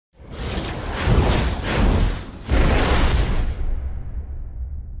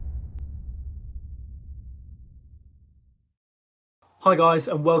Hi guys,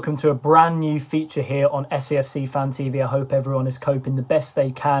 and welcome to a brand new feature here on SAFC Fan TV. I hope everyone is coping the best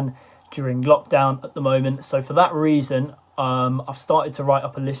they can during lockdown at the moment. So for that reason, I've started to write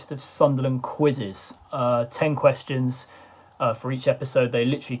up a list of Sunderland quizzes. 10 questions for each episode. They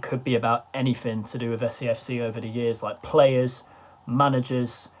literally could be about anything to do with SAFC over the years, like players,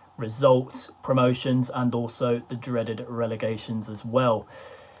 managers, results, promotions, and also the dreaded relegations as well.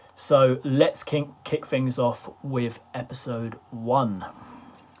 So let's kick things off with episode 1.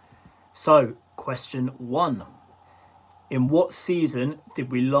 So, question 1. In what season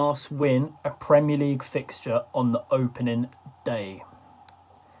did we last win a Premier League fixture on the opening day?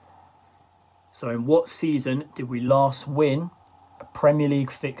 So, in what season did we last win a Premier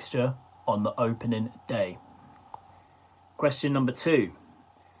League fixture on the opening day? Question number 2.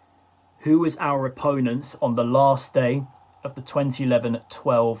 Who was our opponents on the last day of the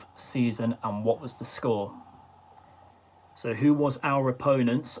 2011-12 season, and what was the score? So who was our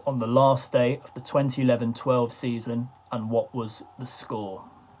opponents on the last day of the 2011-12 season, and what was the score?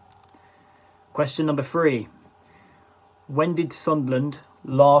 Question number 3. When did Sunderland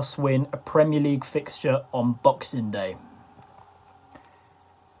last win a Premier League fixture on Boxing Day?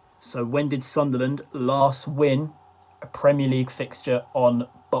 So when did Sunderland last win a Premier League fixture on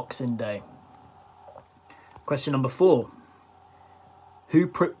Boxing Day? Question number 4. Who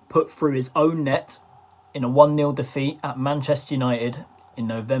put through his own net in a 1-0 defeat at Manchester United in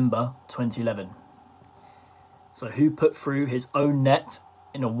November 2011? So who put through his own net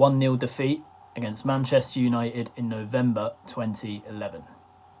in a 1-0 defeat against Manchester United in November 2011?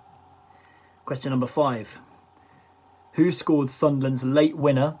 Question number 5. Who scored Sunderland's late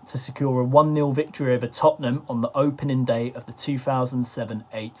winner to secure a 1-0 victory over Tottenham on the opening day of the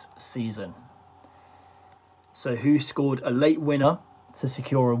 2007-8 season? So who scored a late winner to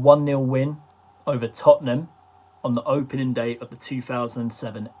secure a 1-0 win over Tottenham on the opening day of the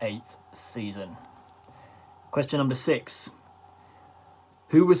 2007-8 season? Question number 6.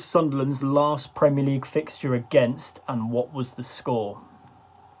 Who was Sunderland's last Premier League fixture against, and what was the score?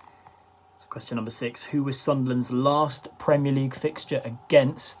 So question number 6. Who was Sunderland's last Premier League fixture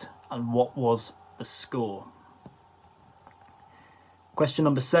against, and what was the score? Question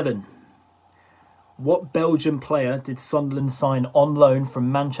number 7. What Belgian player did Sunderland sign on loan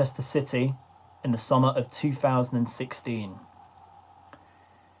from Manchester City in the summer of 2016?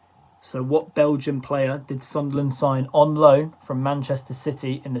 So what Belgian player did Sunderland sign on loan from Manchester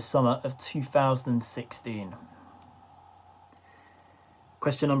City in the summer of 2016?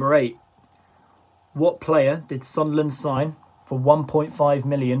 Question number 8. What player did Sunderland sign for 1.5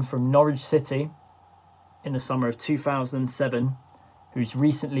 million from Norwich City in the summer of 2007, who's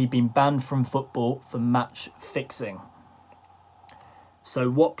recently been banned from football for match fixing? So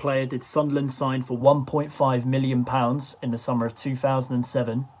what player did Sunderland sign for £1.5 million in the summer of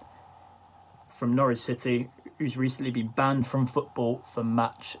 2007 from Norwich City, who's recently been banned from football for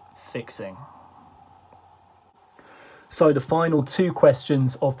match fixing? So the final 2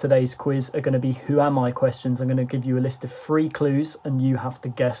 questions of today's quiz are going to be who am I questions. I'm going to give you a list of 3 clues and you have to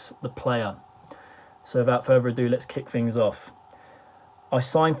guess the player. So without further ado, let's kick things off. I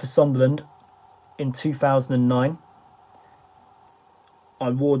signed for Sunderland in 2009. I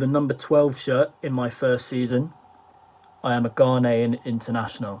wore the number 12 shirt in my first season. I am a Ghanaian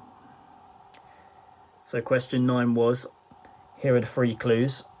international. So question 9 was, here are the 3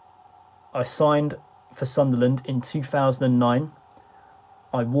 clues. I signed for Sunderland in 2009.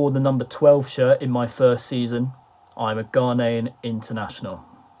 I wore the number 12 shirt in my first season. I am a Ghanaian international.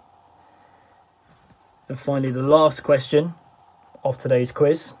 And finally, the last question of today's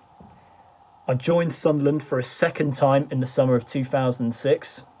quiz. I joined Sunderland for a second time in the summer of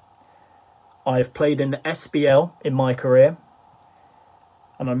 2006. I have played in the SBL in my career,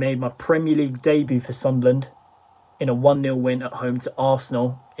 and I made my Premier League debut for Sunderland in a 1-0 win at home to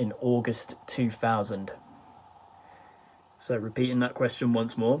Arsenal in August 2000. So repeating that question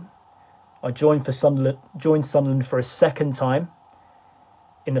once more. I joined Sunderland for a second time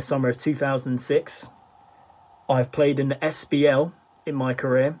in the summer of 2006. I've played in the SBL in my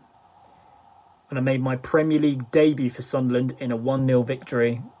career, and I made my Premier League debut for Sunderland in a 1-0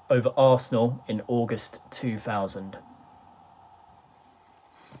 victory over Arsenal in August 2000.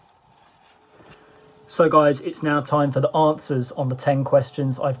 So guys, it's now time for the answers on the 10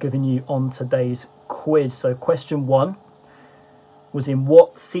 questions I've given you on today's quiz. So question 1 was, in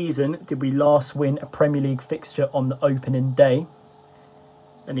what season did we last win a Premier League fixture on the opening day?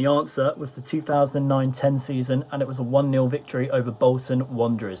 And the answer was the 2009-10 season, and it was a 1-0 victory over Bolton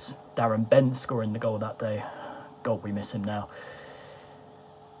Wanderers. Darren Bent scoring the goal that day. God, we miss him now.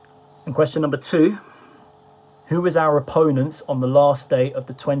 And question number 2. Who was our opponents on the last day of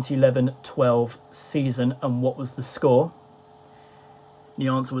the 2011-12 season and what was the score? The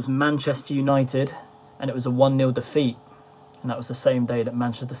answer was Manchester United, and it was a 1-0 defeat. And that was the same day that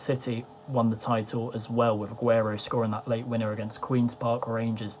Manchester City won the title as well, with Aguero scoring that late winner against Queen's Park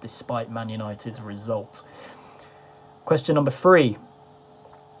Rangers despite Man United's result. Question number 3.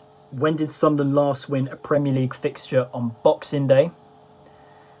 When did Sunderland last win a Premier League fixture on Boxing Day?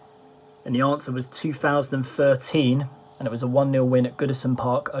 And the answer was 2013, and it was a 1-0 win at Goodison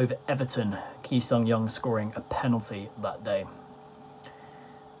Park over Everton, Ki Sung-young scoring a penalty that day.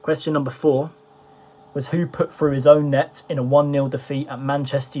 Question number 4 was who put through his own net in a 1-0 defeat at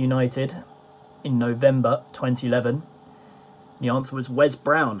Manchester United in November 2011? The answer was Wes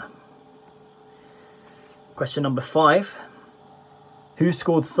Brown. Question number 5. Who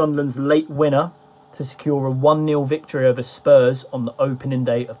scored Sunderland's late winner to secure a 1-0 victory over Spurs on the opening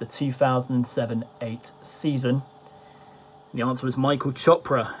day of the 2007-8 season? The answer was Michael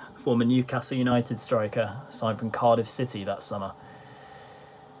Chopra, former Newcastle United striker, signed from Cardiff City that summer.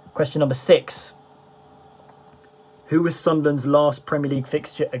 Question number 6. Who was Sunderland's last Premier League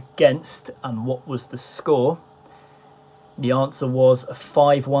fixture against and what was the score? The answer was a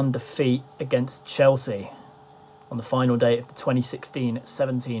 5-1 defeat against Chelsea on the final day of the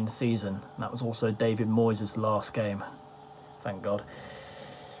 2016-17 season. And that was also David Moyes' last game. Thank God.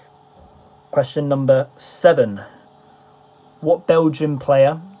 Question number 7. What Belgian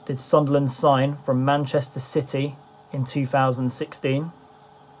player did Sunderland sign from Manchester City in 2016?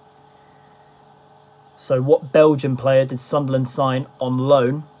 So what Belgian player did Sunderland sign on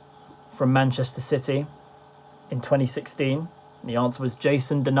loan from Manchester City in 2016? And the answer was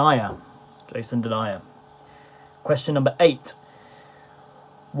Jason Denayer. Jason Denayer. Question number 8.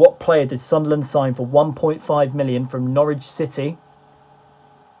 What player did Sunderland sign for 1.5 million from Norwich City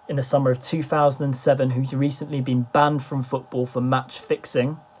in the summer of 2007, who's recently been banned from football for match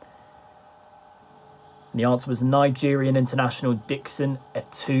fixing? And the answer was Nigerian international Dixon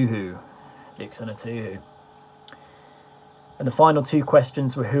Etuhu. And the final 2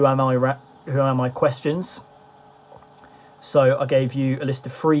 questions were who am I questions. So I gave you a list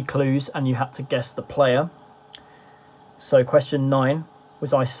of 3 clues and you had to guess the player. So question 9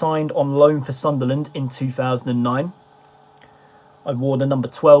 was I signed on loan for Sunderland in 2009. I wore the number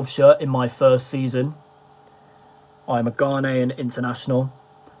 12 shirt in my first season. I'm a Ghanaian international.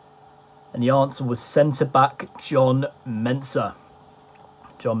 And the answer was centre-back John Mensah.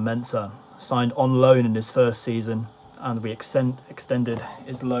 John Mensah signed on loan in his first season, and we extended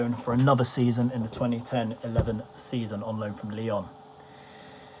his loan for another season in the 2010-11 season on loan from Lyon.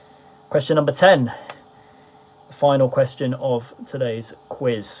 Question number 10. The final question of today's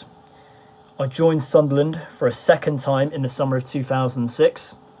quiz. I joined Sunderland for a second time in the summer of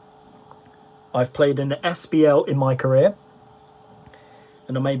 2006. I've played in the SBL in my career,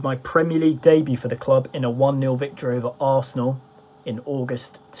 and I made my Premier League debut for the club in a 1-0 victory over Arsenal in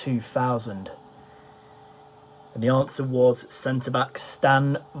August 2000. And the answer was centre-back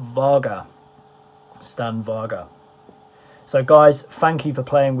Stan Varga. Stan Varga. So guys, thank you for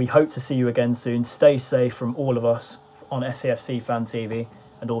playing. We hope to see you again soon. Stay safe from all of us on SAFC Fan TV,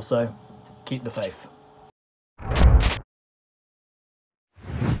 and also keep the faith.